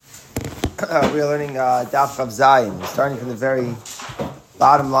We are learning Daf Chav Zayin. Starting from the very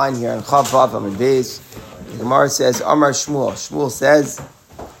bottom line here in Chav Vav Amud Beis. The Gemara says, Amar Shmuel. Shmuel says,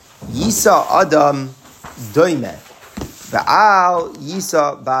 Yisa Adam Doime. Ba'al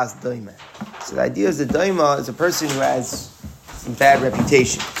Yisa Bas Doime. So the idea is that Doima is a person who has some bad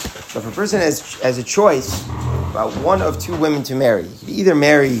reputation. So if a person has a choice about one of two women to marry, he could either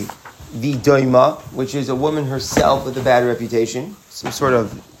marry the Doima, which is a woman herself with a bad reputation, some sort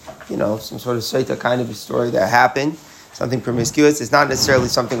of Sota kind of a story that happened, something promiscuous. It's not necessarily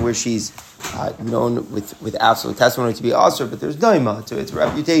something where she's known with absolute testimony to be also, but there's Doima to its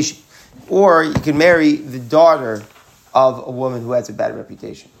reputation. Or you can marry the daughter of a woman who has a bad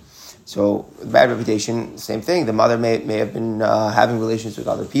reputation. So, bad reputation, same thing. The mother may have been having relations with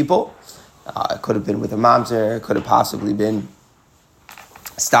other people. It could have been with a mamzer. It could have possibly been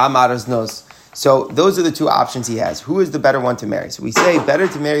stam nos. So those are the two options he has. Who is the better one to marry? So we say better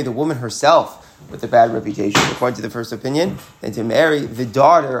to marry the woman herself with a bad reputation, according to the first opinion, than to marry the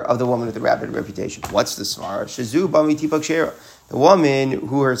daughter of the woman with a bad reputation. What's the svara? Shazu bami tipak shera. The woman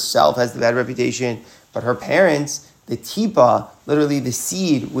who herself has the bad reputation, but her parents, the tipa, literally the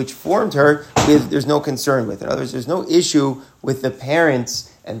seed which formed her, there's no concern with. In other words, there's no issue with the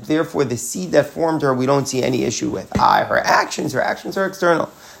parents, and therefore the seed that formed her, we don't see any issue with. Her actions are external.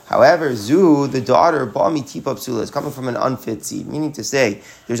 However, Zu, the daughter, Bami Tipa Psula, is coming from an unfit seed, meaning to say,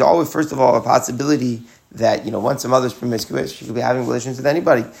 there's always, first of all, a possibility that, once a mother's promiscuous, she could be having relations with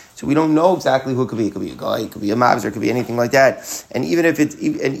anybody. So we don't know exactly who it could be. It could be a guy, it could be a mavzer, it could be anything like that. And even if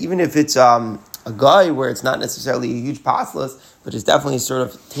it's a guy where it's not necessarily a huge paslas, but it's definitely sort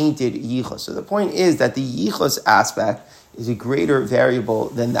of tainted yichus. So the point is that the yichus aspect is a greater variable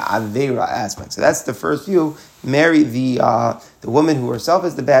than the Aveira aspect. So that's the first view. Marry the woman who herself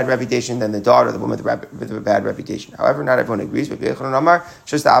has the bad reputation than the daughter of the woman with a bad reputation. However, not everyone agrees. But just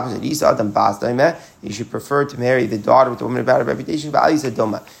the opposite. You should prefer to marry the daughter with the woman with a bad reputation.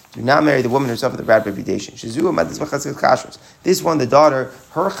 Do not marry the woman herself with a bad reputation. This one, the daughter,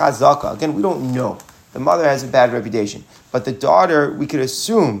 her chazaka. Again, we don't know. The mother has a bad reputation. But the daughter, we could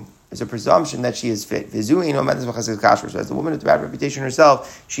assume, there's a presumption that she is fit. As the woman with the bad reputation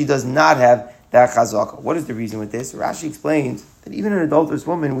herself, she does not have that chazaka. What is the reason with this? Rashi explains that even an adulterous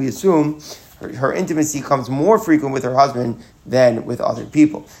woman, we assume her intimacy comes more frequent with her husband than with other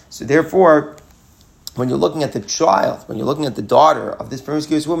people. So therefore, when you're looking at the child, when you're looking at the daughter of this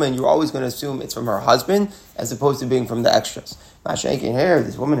promiscuous woman, you're always going to assume it's from her husband as opposed to being from the extras. Mashenkin here,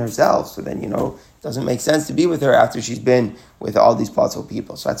 this woman herself, so then, it doesn't make sense to be with her after she's been with all these possible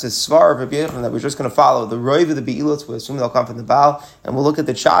people. So that's a svar of Rabbi Yochanan that we're just going to follow. The roiv of the be'ilos, we assume they'll come from the Baal, and we'll look at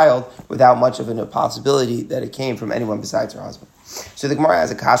the child without much of a possibility that it came from anyone besides her husband. So the Gemara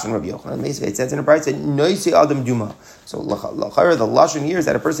has a kash on Rabbi Yochanan. It says in a bright, noisei adam duma. So the lashon here is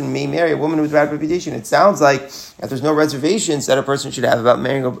that a person may marry a woman with bad reputation. It sounds like that there's no reservations that a person should have about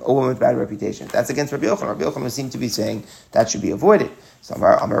marrying a woman with bad reputation. That's against Rabbi Yochanan. Rabbi Yochanan seems to be saying that should be avoided. So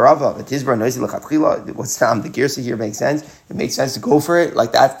Amarava, what's the girsa here makes sense? It makes sense to go for it.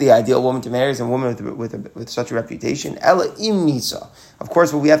 Like that's the ideal woman to marry, is a woman with such a reputation. Ella im nisa. Of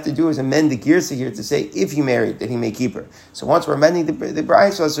course, what we have to do is amend the girsa here to say if he married, that he may keep her. So once we're amending the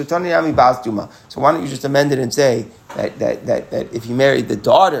brayso, so tani ami bas duma. So why don't you just amend it and say that if he married the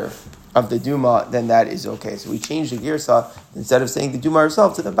daughter of the Duma, then that is okay. So we changed the girsa, instead of saying the Duma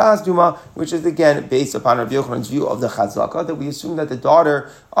herself, to the Bas Duma, which is again based upon Rabbi Yochanan's view of the Chazaka, that we assume that the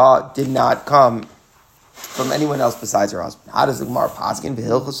daughter did not come from anyone else besides her husband. How does the Gemara paskin?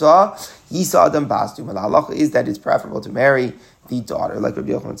 V'hilchasa Yisa Adam Bas Duma. The halacha is that it's preferable to marry the daughter, like Rabbi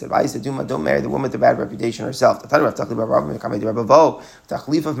Yochanan said. Don't marry the woman with the bad reputation herself. The Tachlif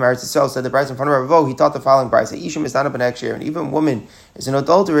of marriage itself said the bride in front of Rabbi. He taught the following bride: Ishim is not up an year, and even a woman is an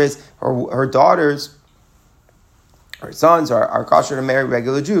adulteress. Her daughters, her sons are kosher to marry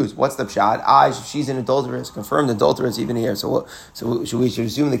regular Jews. What's the pshat? If she's an adulteress, confirmed adulteress even here. So should we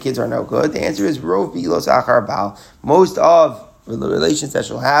assume the kids are no good? The answer is rov bilos achar bal. Most of the relations that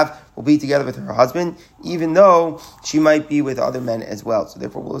she'll have will be together with her husband, even though she might be with other men as well. So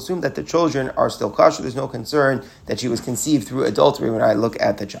therefore, we'll assume that the children are still kosher. There's no concern that she was conceived through adultery when I look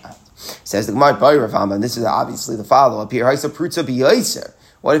at the child. Says the Gemara, and this is obviously the follow-up here.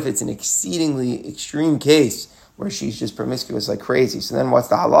 What if it's an exceedingly extreme case where she's just promiscuous like crazy? So then what's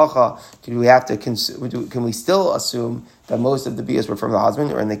the halacha? Can we still assume that most of the bias were from the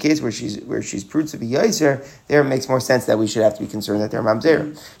husband? Or in the case where she's prutza b'yaiser, there it makes more sense that we should have to be concerned that they're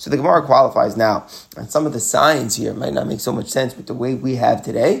mamzer. So the Gemara qualifies now. And some of the signs here might not make so much sense with the way we have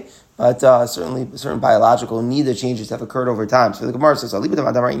today, but certainly certain biological neither changes have occurred over time. So the Gemara says, there's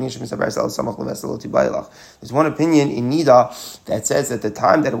one opinion in Nida that says that the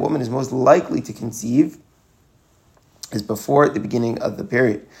time that a woman is most likely to conceive is before the beginning of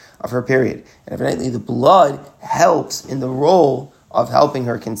her period. And evidently the blood helps in the role of helping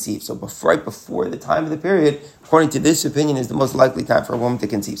her conceive. So right before the time of the period, according to this opinion, is the most likely time for a woman to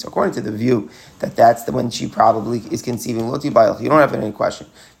conceive. So according to the view that that's the when she probably is conceiving, you don't have any question.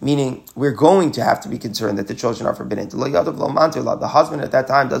 Meaning, we're going to have to be concerned that the children are forbidden. The husband at that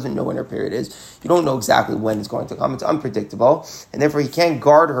time doesn't know when her period is. You don't know exactly when it's going to come. It's unpredictable. And therefore, he can't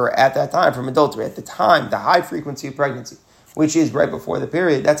guard her at that time from adultery. At the time, the high frequency of pregnancy, which is right before the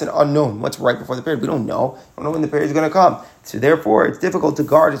period, that's an unknown. What's right before the period? We don't know. We don't know when the period is going to come. So therefore, it's difficult to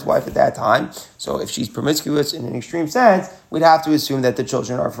guard his wife at that time. So if she's promiscuous in an extreme sense, we'd have to assume that the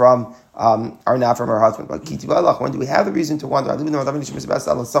children are not from her husband. But when do we have a reason to wonder?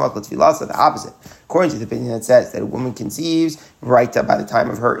 The opposite. According to the opinion that says that a woman conceives right by the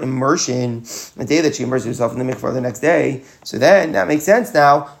time of her immersion, the day that she immerses herself in the mikvah the next day. So then that makes sense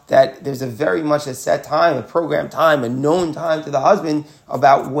now that there's a very much a set time, a programmed time, a known time to the husband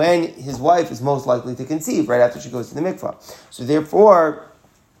about when his wife is most likely to conceive, right after she goes to the mikvah. So therefore,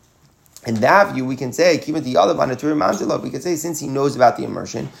 in that view, we can say, we can say since he knows about the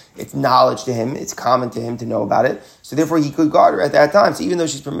immersion, it's knowledge to him, it's common to him to know about it. So therefore, he could guard her at that time. So even though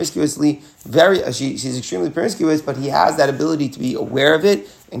she's she's extremely promiscuous, but he has that ability to be aware of it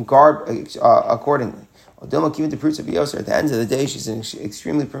and guard accordingly. At the end of the day, she's an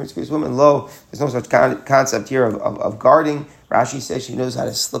extremely promiscuous woman. There's no such concept here of guarding. Rashi says she knows how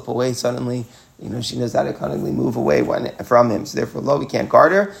to slip away suddenly. She knows how to cunningly move away from him. So therefore, we can't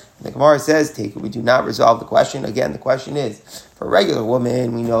guard her. And the Gemara says, we do not resolve the question. Again, the question is, for a regular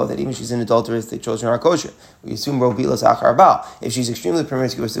woman, we know that even if she's an adulteress, the children are kosher. We assume Robilas Achar Baal. If she's extremely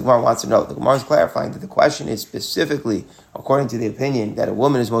promiscuous, the Gemara wants to know. The Gemara is clarifying that the question is specifically, according to the opinion, that a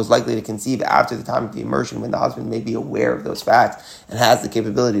woman is most likely to conceive after the time of the immersion when the husband may be aware of those facts and has the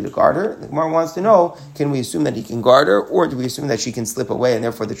capability to guard her. The Gemara wants to know, can we assume that he can guard her, or do we assume that she can slip away and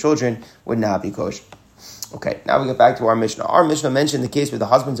therefore the children would not be kosher? Okay, now we get back to our Mishnah. Our Mishnah mentioned the case where the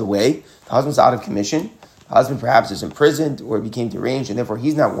husband's away, the husband's out of commission, the husband perhaps is imprisoned or became deranged, and therefore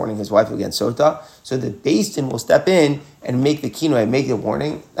he's not warning his wife against Sota. So the Beis Din will step in and make the kinoy, make the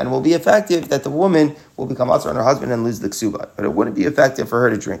warning, and it will be effective that the woman will become usher on her husband and lose the ksuba. But it wouldn't be effective for her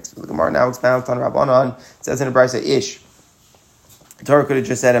to drink. So the Gemara now expounds on Rabbanon. It says in the Brisa, Ish. The Torah could have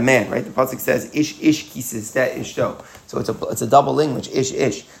just said a man, right? The pasuk says Ish kisistet ishto. So it's a double language,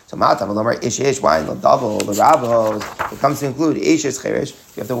 ish. So matav ish. Why the double? The rabbos it comes to include ish is cheresh.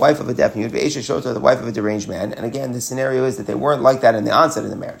 You have the wife of a deaf mute, ish is shota, the wife of a deranged man. And again, the scenario is that they weren't like that in the onset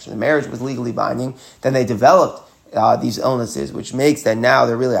of the marriage. The marriage was legally binding. Then they developed these illnesses, which makes that now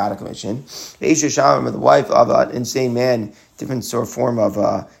they're really out of commission. The ish is shamim, the wife of an insane man. Different sort of form of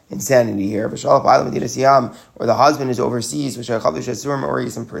insanity here. Or the husband is overseas, or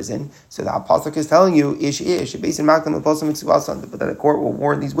he's in prison. So the apostle is telling you, but that a court will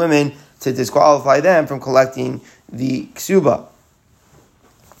warn these women to disqualify them from collecting the ksuba.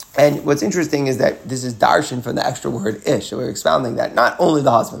 And what's interesting is that this is darshan from the extra word ish. So we're expounding that not only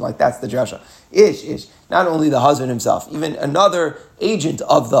the husband, like that's the drasha. Ish, not only the husband himself, even another agent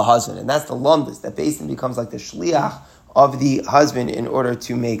of the husband, and that's the lumbus, that Beis Din becomes like the shliach of the husband in order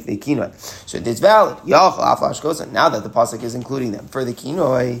to make the kinoi. So it's valid. Now that the pasuk is including them for the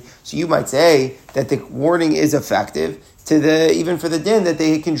kinoi, so you might say that the warning is effective even for the din that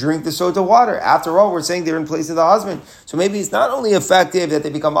they can drink the sota water. After all, we're saying they're in place of the husband. So maybe it's not only effective that they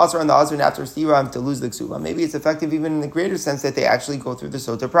become asur on the husband after stiram to lose the ksuba. Maybe it's effective even in the greater sense that they actually go through the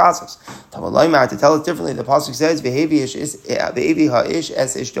sota process. To tell it differently, the pasuk says, the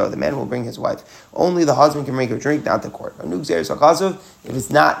man will bring his wife. Only the husband can make her drink, not the court. If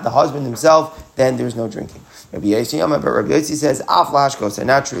it's not the husband himself, then there's no drinking. Rabbi Yossi says,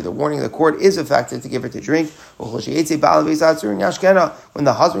 not true. The warning of the court is effective to give her to drink. When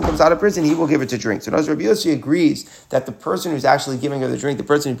the husband comes out of prison, he will give her to drink. So Rabbi Yossi agrees that the person who's actually giving her the drink, the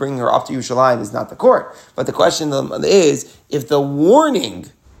person who's bringing her up to Yerushalayim is not the court. But the question is, if the warning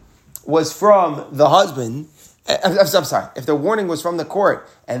was from the husband, if the warning was from the court,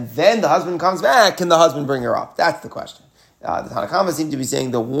 and then the husband comes back, can the husband bring her up? That's the question. The Tanakhama seem to be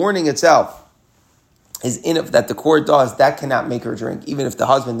saying the warning itself is that the court does, that cannot make her drink, even if the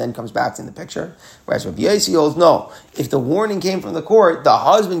husband then comes back in the picture. Whereas Rabbi Yossi holds, no. If the warning came from the court, the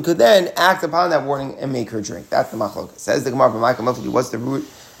husband could then act upon that warning and make her drink. That's the machlokas. Says the Gemara, what's the root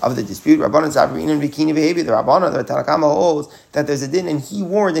of the dispute. Rabbanan Sabrinan Bikini behavior. The Rabbanan, the Tanakama holds that there's a din, and he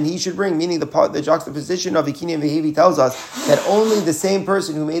warned, and he should bring. Meaning the juxtaposition of Bikini and behavior tells us that only the same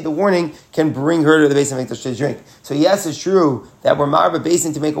person who made the warning can bring her to the basin and make the drink. So yes, it's true that we're marba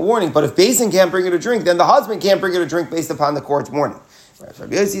basin to make a warning, but if basin can't bring her to drink, then the husband can't bring her to drink based upon the court's warning.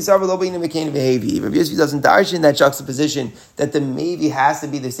 Rabbi Yossi doesn't darshan that juxtaposition that the maybe has to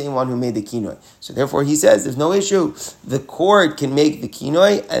be the same one who made the kinoi. So therefore he says there's no issue. The court can make the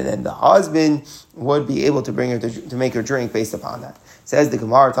kinoi, and then the husband would be able to bring her to make her drink based upon that. Says the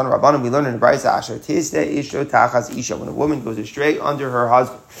Gemara, Tana Rabbanim, we learn in the Brisa, Asher Tisda Isha Tachas Isha, when a woman goes astray under her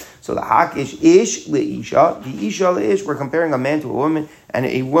husband. So the Hakish Ish Leisha, the Isha Leish, we're comparing a man to a woman and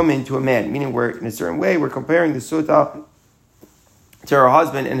a woman to a man, meaning we're in a certain way, we're comparing the Sota to her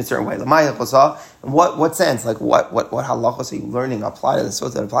husband in a certain way. And what sense? Like what halachos are you learning apply to the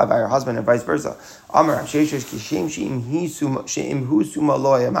sota that apply by her husband and vice versa?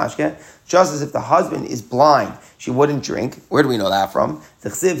 Just as if the husband is blind, she wouldn't drink. Where do we know that from?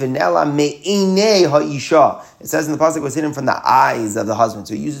 It says in the pasuk was hidden from the eyes of the husband.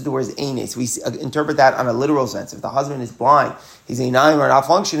 So he uses the words eine. So we interpret that on a literal sense. If the husband is blind, his einayim are not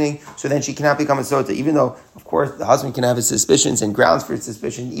functioning, so then she cannot become a sota. Even though, of course, the husband can have his suspicions and grounds for his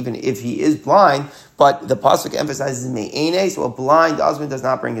suspicion, even if he is blind. But the pasuk emphasizes me'ene, so a blind husband does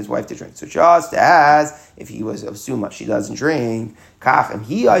not bring his wife to drink. So just as if he was of suma, she doesn't drink. Kach, and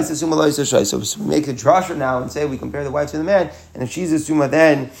he is a suma lo yisashai. So we make a drasha now and say we compare the wife to the man, and if she's a suma,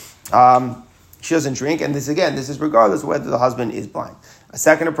 then she doesn't drink. And this is regardless of whether the husband is blind. A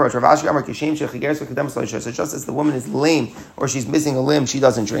second approach, Rav Ashi Amar Kishem Shechigeres V'Kedem Lo Yisha. So just as the woman is lame or she's missing a limb, she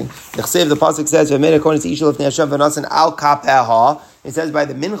doesn't drink. The pasuk says, Al Kapeha. It says by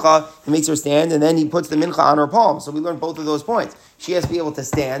the mincha, he makes her stand, and then he puts the mincha on her palm. So we learn both of those points. She has to be able to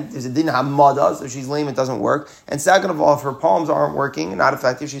stand. There's a din hamada, so she's lame, it doesn't work. And second of all, if her palms aren't working and not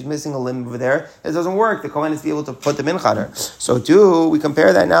effective, she's missing a limb over there, it doesn't work. The kohen has to be able to put the mincha on her. So too, we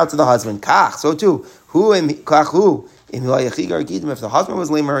compare that now to the husband. Kach, so too, if the husband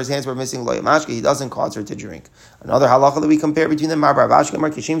was lame or his hands were missing, he doesn't cause her to drink. Another halacha that we compare between them, just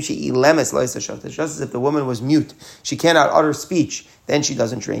as if the woman was mute, she cannot utter speech, then she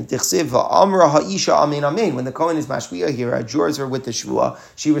doesn't drink. When the kohen is mashpia here, adjures her with the shvua,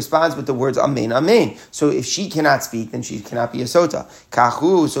 she responds with the words amen, amen. So if she cannot speak, then she cannot be a sota.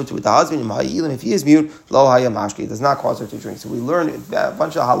 Kachu, so too with the husband, if he is mute, lo hayamashki, it does not cause her to drink. So we learn a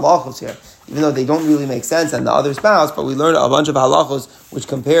bunch of halachos here, even though they don't really make sense and the other spouse, but we learn a bunch of halachos which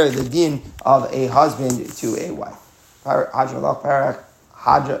compare the din of a husband to a wife.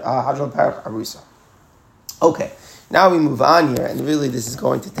 Okay, now we move on here, and really this is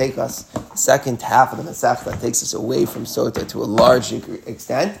going to take us the second half of the Masech that takes us away from Sota to a large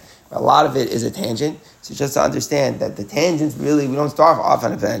extent. A lot of it is a tangent. So just to understand that the tangents really, we don't start off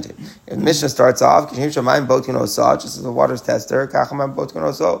on a tangent. If the Mishnah starts off, just as the water's tester,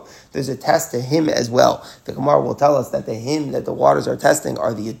 there's a test to him as well. The Gemara will tell us that the him that the waters are testing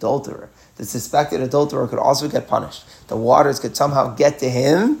are the adulterer. The suspected adulterer could also get punished. The waters could somehow get to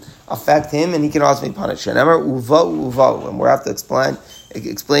him, affect him, and he can also be punished. And we'll have to explain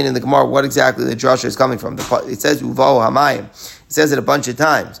in the Gemara what exactly the drasha is coming from. It says uvo hamayim. It says it a bunch of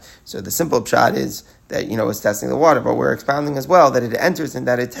times. So the simple pshat is that, it's testing the water, but we're expounding as well that it enters and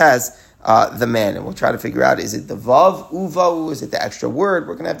that it tests the man. And we'll try to figure out, is it the vav, uvo, is it the extra word?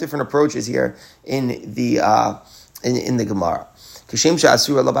 We're going to have different approaches here in the Gemara. Kishem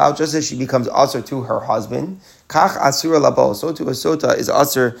asura labao, just as she becomes usher to her husband, kach asura labao, so to a sota is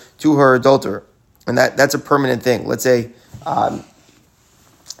usher to her adulterer. And that's a permanent thing. Let's say,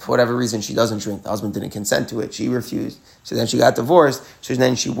 for whatever reason, she doesn't drink. The husband didn't consent to it. She refused. So then she got divorced. So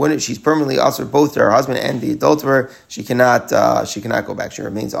then she's permanently usher both to her husband and the adulterer. She cannot go back. She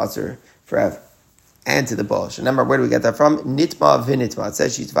remains usher forever. And to the Baal. Remember, where do we get that from? Nitma v'nitma. It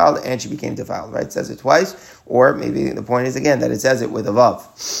says she's defiled and she became defiled, right? It says it twice. Or maybe the point is, again, that it says it with a vav.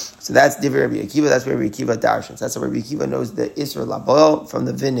 So that's Divrei Rabbi Akiva. That's where Rabbi Akiva darshans. That's how Rabbi Akiva knows the Isra Labal from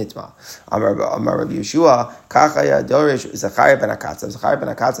the Vinitma. Amar Rabbi Yeshua, Kachaya Dorish Zachariah ben Akatzav. Zachariah ben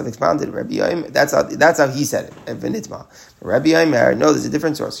Akatzav expounded Rabbi Yoim. That's how he said it at Vinitma. Rabbi Yoim, no, there's a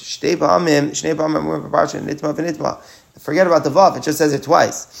different source. Shnei Ba'amim Nitma v'nitma. Forget about the vav. It just says it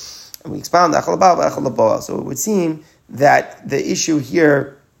twice. And we expound Echal Labal v'Echal Laboa. So it would seem that the issue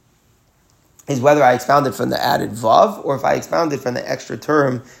here is whether I expounded from the added vav or if I expounded from the extra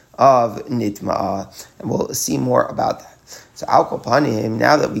term of nitma, and we'll see more about that. So al kol panim,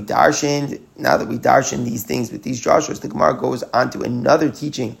 now that we darshan these things with these drashos, the Gemara goes on to another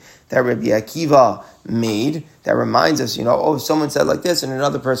teaching that Rabbi Akiva made that reminds us, someone said like this and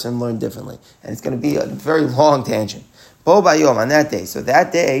another person learned differently, and it's going to be a very long tangent. Bo Bayom, on that day. So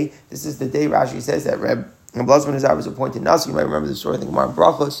that day, this is the day Rashi says that Reb Blazman Azar was appointed Nasi. You might remember the story, I think, Gemara in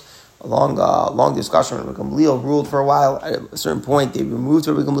Brachos, a long discussion. Rabbi Gamliel ruled for a while. At a certain point, they removed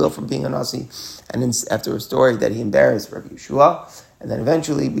Rabbi Gamliel from being a Nasi. And then after a story that he embarrassed Rabbi Yeshua, and then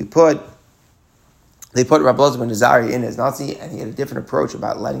eventually they put Rabbi Blazman Azari in as Nasi, and he had a different approach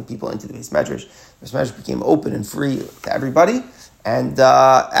about letting people into the Beis Medrash. The Beis Medrash became open and free to everybody. And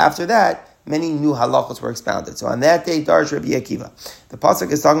after that, many new halachos were expounded. So on that day, Darsh Rabbi Akiva. The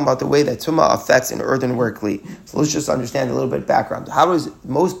pasuk is talking about the way that tumah affects an earthenware kli. So let's just understand a little bit of background. How does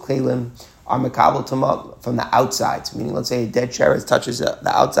most kelim are mekabel tumah from the outside? So meaning, let's say a dead sheretz touches the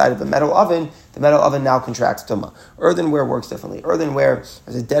outside of a metal oven, the metal oven now contracts tumah. Earthenware works differently. Earthenware,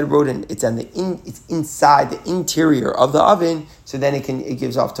 there's a dead rodent, it's inside the interior of the oven, so then it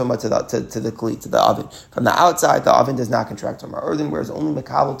gives off tumah to the kli, to the oven. From the outside, the oven does not contract tumah. Earthenware is only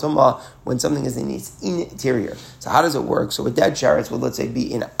mekabel tumah when something is in its interior. So how does it work? So a dead sheretz would, let's say,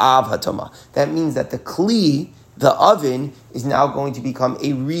 be in av hatumah. That means that the kli, the oven, is now going to become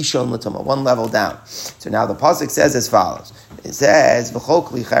a rishon l'tumah, one level down. So now the pasuk says as follows. It says, that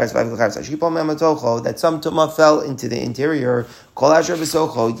some tumah fell into the interior.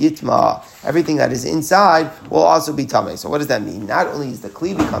 Everything that is inside will also be tameh. So what does that mean? Not only is the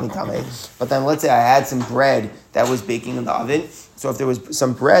kli becoming tameh, but then let's say I had some bread that was baking in the oven. So if there was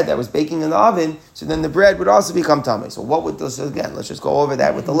some bread that was baking in the oven, so then the bread would also become tameh. So what would this, again, let's just go over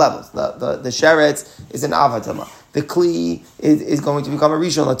that with the levels. The sheretz is an avatama. The kli is going to become a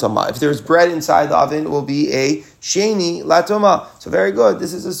rishon latoma. If there's bread inside the oven, it will be a sheni latoma. So very good.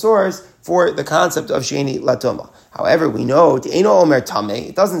 This is a source for the concept of sheni latoma. However, we know Te'eno Omer Tameh.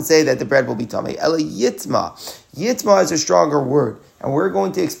 It doesn't say that the bread will be Tameh. Ela Yitma. Yitma is a stronger word. And we're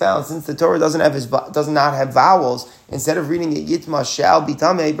going to expound, since the Torah does not have vowels, instead of reading it Yitma shall be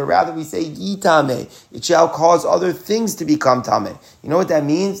Tameh, but rather we say Yitameh. It shall cause other things to become Tameh. You know what that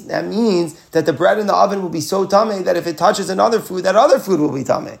means? That means that the bread in the oven will be so Tameh that if it touches another food, that other food will be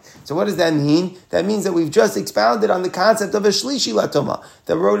Tameh. So what does that mean? That means that we've just expounded on the concept of a Shlishi Latoma.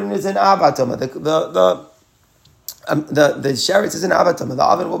 The rodent is an Abatoma. The sheretz is an avatama. The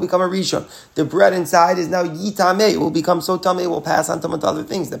oven will become a rishon. The bread inside is now yitameh. It will become so tameh. It will pass on tumah to other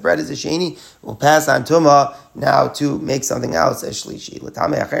things. The bread is a sheni. It will pass on tumah now to make something else as shlishi. We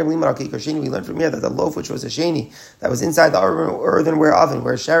learned from here that the loaf, which was a sheni, that was inside the earthenware oven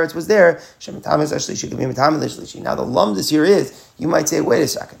where sheretz was there, now the lumdus here is, you might say, wait a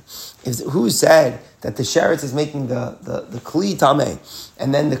second. Who said that the sheretz is making the kli tameh,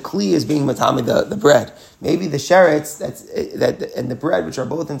 and then the kli is being matame the bread? Maybe the sheretz and the bread, which are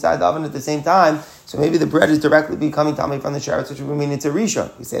both inside the oven at the same time, so maybe the bread is directly becoming tameh from the sheretz, which would mean it's a rishon.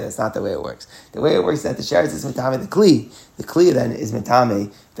 We say that's not the way it works. The way it works is that the sheretz is matame the kli. The kli then is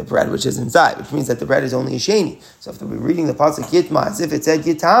matame the bread which is inside, which means that the bread is only a sheni. So if we're reading the pasuk yitma as if it said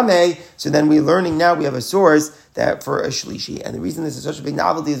yitameh, so then we're learning now we have a source that for a shlishi. And the reason this is such a big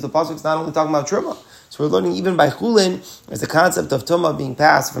novelty is the pasuk is not only talking about truma. So we're learning even by chulin, there's the concept of tumah being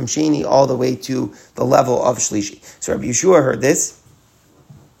passed from sheni all the way to the level of shlishi. So Rabbi Yeshua heard this.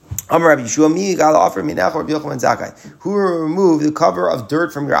 Amar Rabbi Yeshua, mi gal offer minach Rabbi Yochanan Zakkai. Who will remove the cover of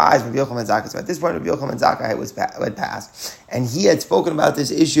dirt from your eyes, Rabbi Yochanan Zakkai? So at this point, Rabbi Yochanan Zakkai had passed, and he had spoken about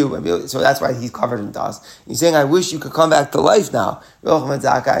this issue. So that's why he's covered in dust. He's saying, "I wish you could come back to life now, Rabbi Yochanan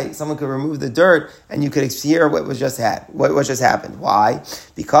Zakkai. Someone could remove the dirt, and you could hear what just happened. Why?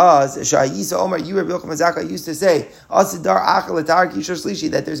 Because Shayisa Omar, you Rabbi Yochanan Zakkai used to say,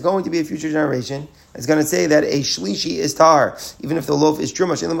 that there's going to be a future generation. It's going to say that a shlishi is tar, even if the loaf is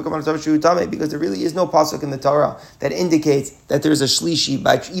truma, because there really is no pasuk in the Torah that indicates that there's a shlishi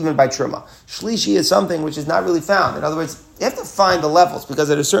even by truma. Shlishi is something which is not really found. In other words, you have to find the levels, because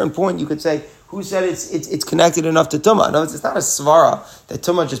at a certain point you could say, who said it's connected enough to tumah? In other words, it's not a svara that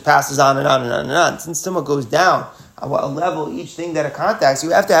tumah just passes on and on and on and on. Since tumah goes down at what level each thing that it contacts, you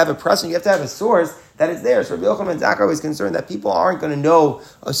have to have a precedent, you have to have a source that is there. So Rabbi Yochanan Zakkai was concerned that people aren't going to know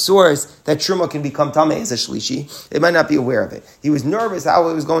a source that truma can become tameh as a shlishi. They might not be aware of it. He was nervous how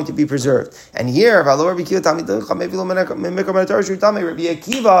it was going to be preserved. And here, Rabbi Akiva,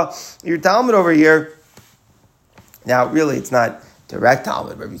 your Talmud over here, now really it's not direct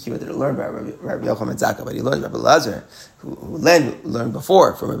Talmud. Rabbi Akiva didn't learn by Rabbi Yochanan Zakkai, but he learned Rabbi Lazar, who learned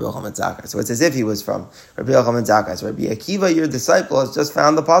before from Rabbi Yochanan Zakkai. So it's as if he was from Rabbi Yochanan Zakkai. So Rabbi Akiva, your disciple, has just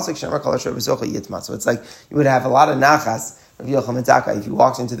found the pasuk Shemar Kol Asher B'Socha Yitma. So it's like you would have a lot of nachas Rabbi Yochanan Zakkai if you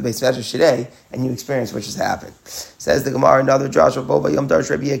walked into the Beis Medrash today and you experience what just happened. Says the Gemara, another Joshua Boba Yom Darsh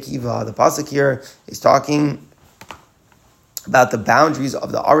Rabbi Akiva. The pasuk here is talking about the boundaries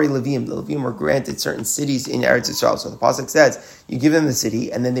of the Ari Levim. The Levim were granted certain cities in Eretz Yisrael. So the pasuk says, you give them the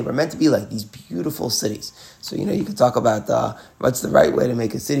city, and then they were meant to be like these beautiful cities. So, you could talk about what's the right way to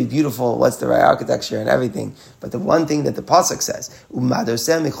make a city beautiful, what's the right architecture and everything. But the one thing that the Pasuk says,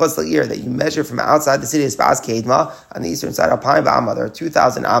 that you measure from outside the city, is on the eastern side of Pine Ba'ama. There are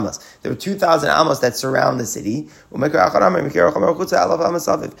 2,000 amas. There are 2,000 amas that surround the city. Now,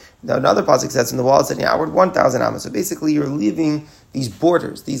 another Pasuk says, in the wall, it's setting outward 1,000 amas. So basically, you're leaving these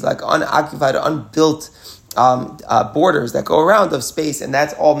borders, these like unoccupied, unbuilt borders that go around of space, and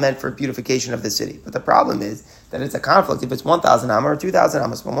that's all meant for beautification of the city. But the problem is that it's a conflict if it's 1,000 amma or 2,000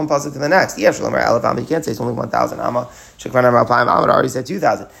 amma, from one pasuk to the next. You can't say it's only 1,000 amma. Already said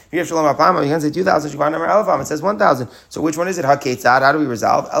 2,000. You can't say 2,000. It says 1,000. So which one is it? How do we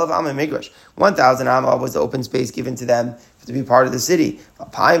resolve? 1,000 amma was the open space given to them to be part of the city.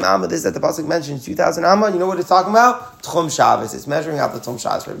 This that the pasuk mentions 2,000 amma. You know what it's talking about? Tchum Shabbos. It's measuring out the Tchum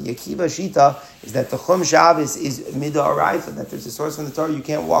Shabbos. Rabbi Akiva Shita is that the Tchum Shabbos is mid'oraisa, that there's a source from the Torah. You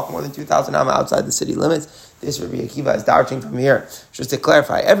can't walk more than 2,000 amma outside the city limits. This Rabbi Akiva is darting from here. Just to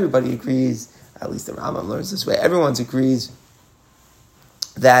clarify, everybody agrees, at least the Rambam learns this way, everyone agrees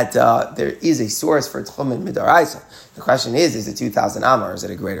that there is a source for Tchum and Midaraisa. The question is it 2,000 amma or is it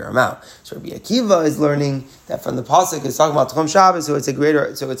a greater amount? So Rabbi Akiva is learning that from the pasuk it's talking about Tchum Shabbos, so it's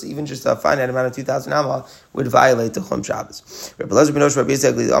even just a finite amount of 2,000 amma would violate the Tchum Shabbos. Rabbi Elazar ben Osher Rabbi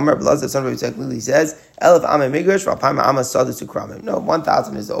Yitzchak Lili, Amar Rabbi Elazar son of Rabbi Yitzchak Lili says, Elef amma migresh, v'alpaim amma sadus ukramim. No,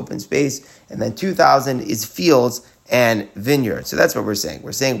 1,000 is the open space, and then 2,000 is fields and vineyard. So that's what we're saying.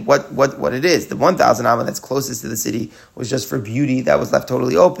 We're saying what it is. The 1,000 amma that's closest to the city was just for beauty, that was left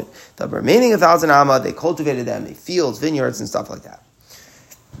totally open. The remaining 1,000 amma, they cultivated them, they fields, vineyards, and stuff like that.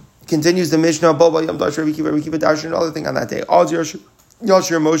 Continues the Mishnah, Boba Yom Darshan, we keep a darshan, another thing on that day. All Yashir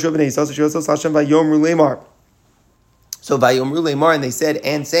Moshe b'nei Yisrael, Shiyosas Hashem v'yomru leimar. So v'yomru leimar, and they said,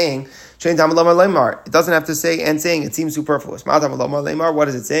 and saying, Shein tam lamar leimar. It doesn't have to say and saying, it seems superfluous. Ma tam lamar leimar, what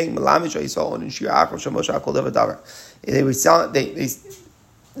is it saying? Melamish Yisrael and Shirach Hashem Moshe Akol Devadavar.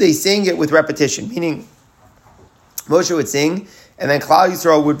 They sing it with repetition, meaning Moshe would sing, and then Klal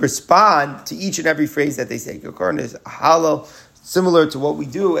Yisrael would respond to each and every phrase that they say. Yokorn is halal, similar to what we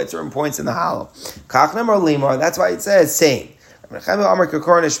do at certain points in the halal. Kachnem or limar, that's why it says saying. No,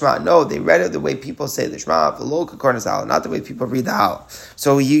 they read it the way people say the Shema, not the way people read the halal.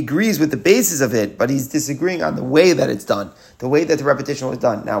 So he agrees with the basis of it, but he's disagreeing on the way that it's done, the way that the repetition was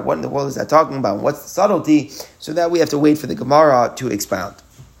done. Now, what in the world is that talking about? What's the subtlety? So that we have to wait for the Gemara to expound.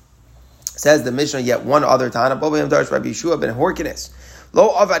 Says the Mishnah, yet one other Tana, Rabbi Yeshua ben Horkinis.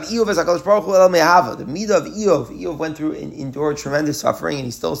 Lo avad Eov as HaKadosh Baruch Hu el mehava. The midah of Eov went through and endured tremendous suffering, and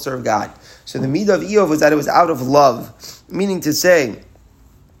he still served God. So the midah of Eov was that it was out of love, meaning to say,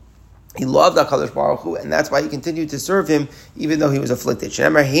 he loved HaKadosh Baruch Hu, and that's why he continued to serve him, even though he was afflicted.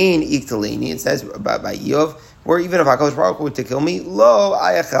 Shenemar hein iktaleni, it says by Eov, or even if HaKadosh Baruch Hu were to kill me, lo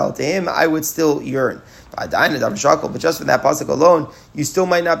ayachel, to him I would still yearn. But just for that pasuk alone, you still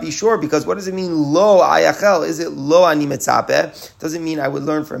might not be sure, because what does it mean, lo ayachel? Is it lo ani metzapeh? Doesn't mean I would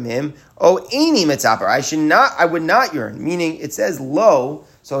learn from him. Oh, ani metzapeh, I would not yearn, meaning it says lo,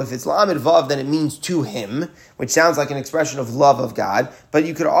 so if it's lamed vav, then it means to him, which sounds like an expression of love of God, but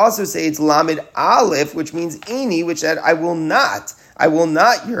you could also say it's lamed aleph, which means ani, which said I will not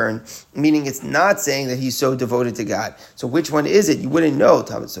yearn, meaning it's not saying that he's so devoted to God. So which one is it? You wouldn't know.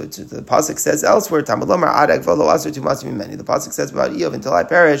 So the pasuk says elsewhere, the pasuk says about Eov, until I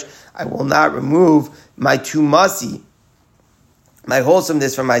perish, I will not remove my tumasi, my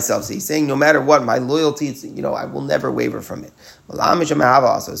wholesomeness from myself. So he's saying no matter what, my loyalty, I will never waver from it.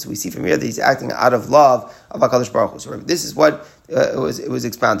 Also, so we see from here that he's acting out of love of HaKadosh Baruch Hu. So this is what it was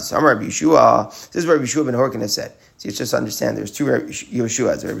expounded. So Rabbi Yeshua, this is what Rabbi Yeshua ben Horkin has said. So you just understand there's two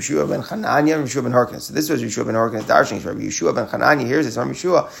Yeshuas, Rabbi Yeshua ben Chananya and Rabbi Yeshua ben Horkin. So this was Yeshua ben Horkin darshan. Rabbi Yeshua ben Chananya, here's this Rabbi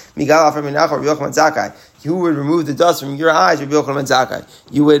Yeshua, Migal Afar Minach Rabbi Yochanan Zakkai. You would remove the dust from your eyes, Rabbi Yochanan Zakkai.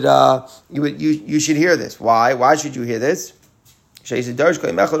 You should hear this. Why? Why should you hear this? You actually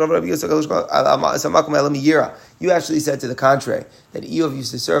said to the contrary, that Eov used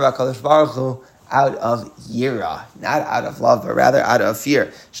to serve HaKadosh Baruch Hu out of yira, not out of love, but rather out of fear.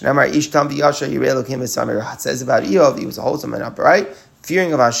 It says about Eov, he was wholesome and upright,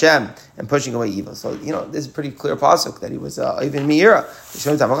 fearing of Hashem and pushing away evil. So, this is a pretty clear pasuk that he was even Meira.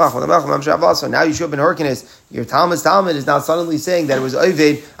 So now Yeshua ben Horkinis, your Talmud is now suddenly saying that it was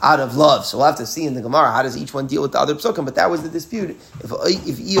Oved out of love. So we'll have to see in the Gemara, how does each one deal with the other psukim? But that was the dispute. If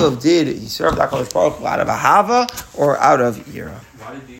Eov he served HaKadosh Baruch Hu out of Ahava or out of Yira.